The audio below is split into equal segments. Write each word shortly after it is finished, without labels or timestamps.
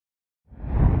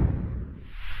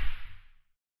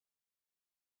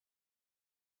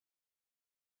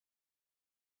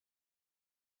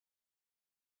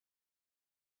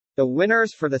The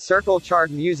winners for the Circle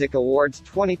Chart Music Awards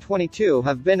 2022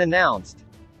 have been announced.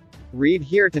 Read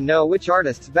here to know which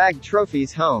artists bagged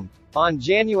trophies home. On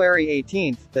January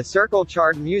 18, the Circle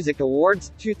Chart Music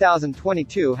Awards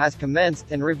 2022 has commenced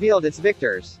and revealed its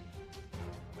victors.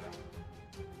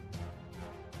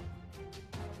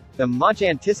 The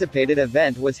much-anticipated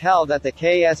event was held at the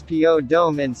KSPO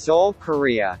Dome in Seoul,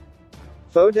 Korea.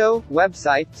 Photo,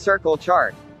 website, Circle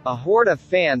Chart. A horde of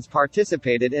fans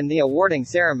participated in the awarding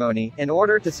ceremony, in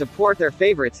order to support their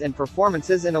favorites in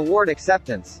performances and award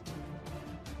acceptance.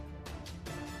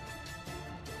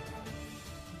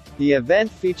 The event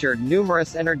featured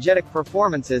numerous energetic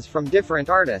performances from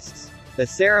different artists. The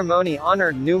ceremony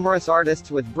honored numerous artists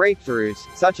with breakthroughs,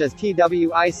 such as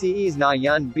TWICE's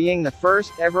Taeyeon being the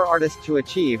first ever artist to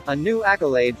achieve a new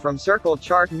accolade from Circle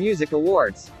Chart Music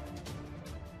Awards.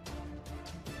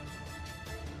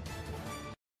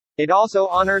 It also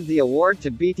honored the award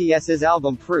to BTS's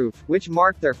album Proof, which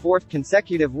marked their fourth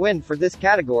consecutive win for this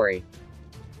category.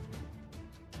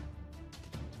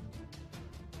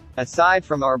 Aside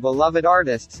from our beloved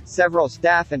artists, several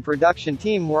staff and production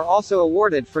team were also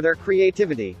awarded for their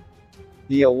creativity.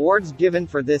 The awards given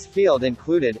for this field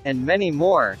included, and many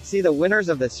more. See the winners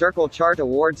of the Circle Chart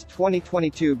Awards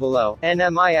 2022 below.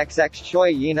 NMIXX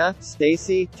Choi Yina,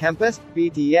 Stacy, Tempest,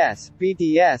 BTS's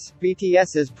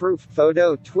Proof,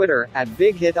 Photo, Twitter,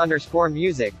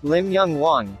 @BigHit_music, Lim Young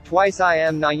Wang, Twice I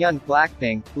Am Taeyeon,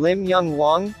 Blackpink, Lim Young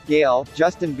Wang, Gale,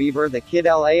 Justin Bieber The Kid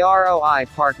Laroi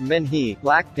Park Min Hee,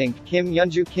 Blackpink, Kim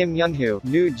Yeonju Kim Yeonhu,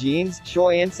 New Jeans,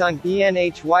 Choi Insung,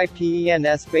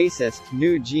 ENHYPENS Bassist,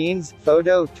 New Jeans, Photo,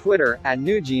 Twitter,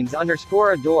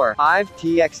 @NewJeans_adore, IVE,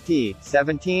 TXT,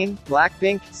 17,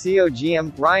 Blackpink,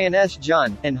 COGM, Ryan S.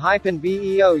 Jun, and Hypen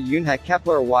BEO Yoonha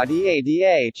Kepler Wadi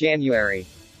ADA, January.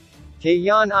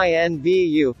 Taeyeon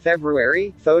INVU,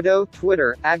 February, Photo,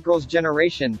 Twitter,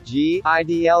 @GirlsGeneration, G,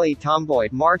 IDLE Tomboy,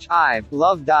 March, IVE,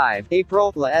 Love Dive,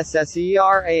 April, La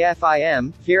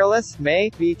SSERAFIM, Fearless, May,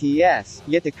 BTS,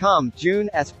 Yet to Come, June,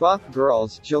 aespa,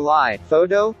 Girls, July,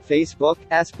 Photo, Facebook,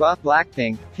 aespa,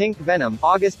 Blackpink, Pink Venom,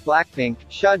 August, Blackpink,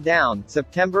 Shut Down,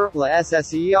 September, La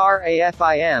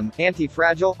SSERAFIM,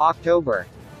 Anti-Fragile, October.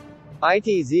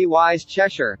 ITZY's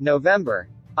Cheshire, November.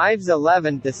 IVE's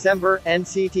 11 December,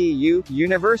 NCTU,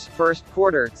 Universe, first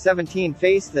quarter, 17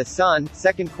 Face the Sun,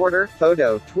 second quarter,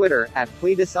 Photo, Twitter,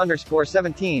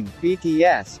 @Pledis_17,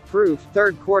 BTS, Proof,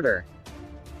 third quarter.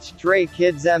 Stray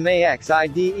Kids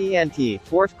MAXIDENT,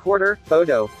 fourth quarter,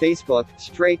 Photo, Facebook,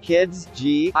 Stray Kids,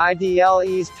 G,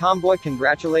 IDLE's Tomboy.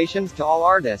 Congratulations to all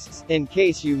artists. In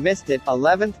case you missed it,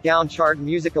 11th Gaon Chart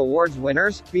Music Awards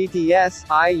winners, BTS,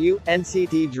 IU,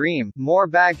 NCT Dream, more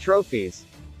bag trophies.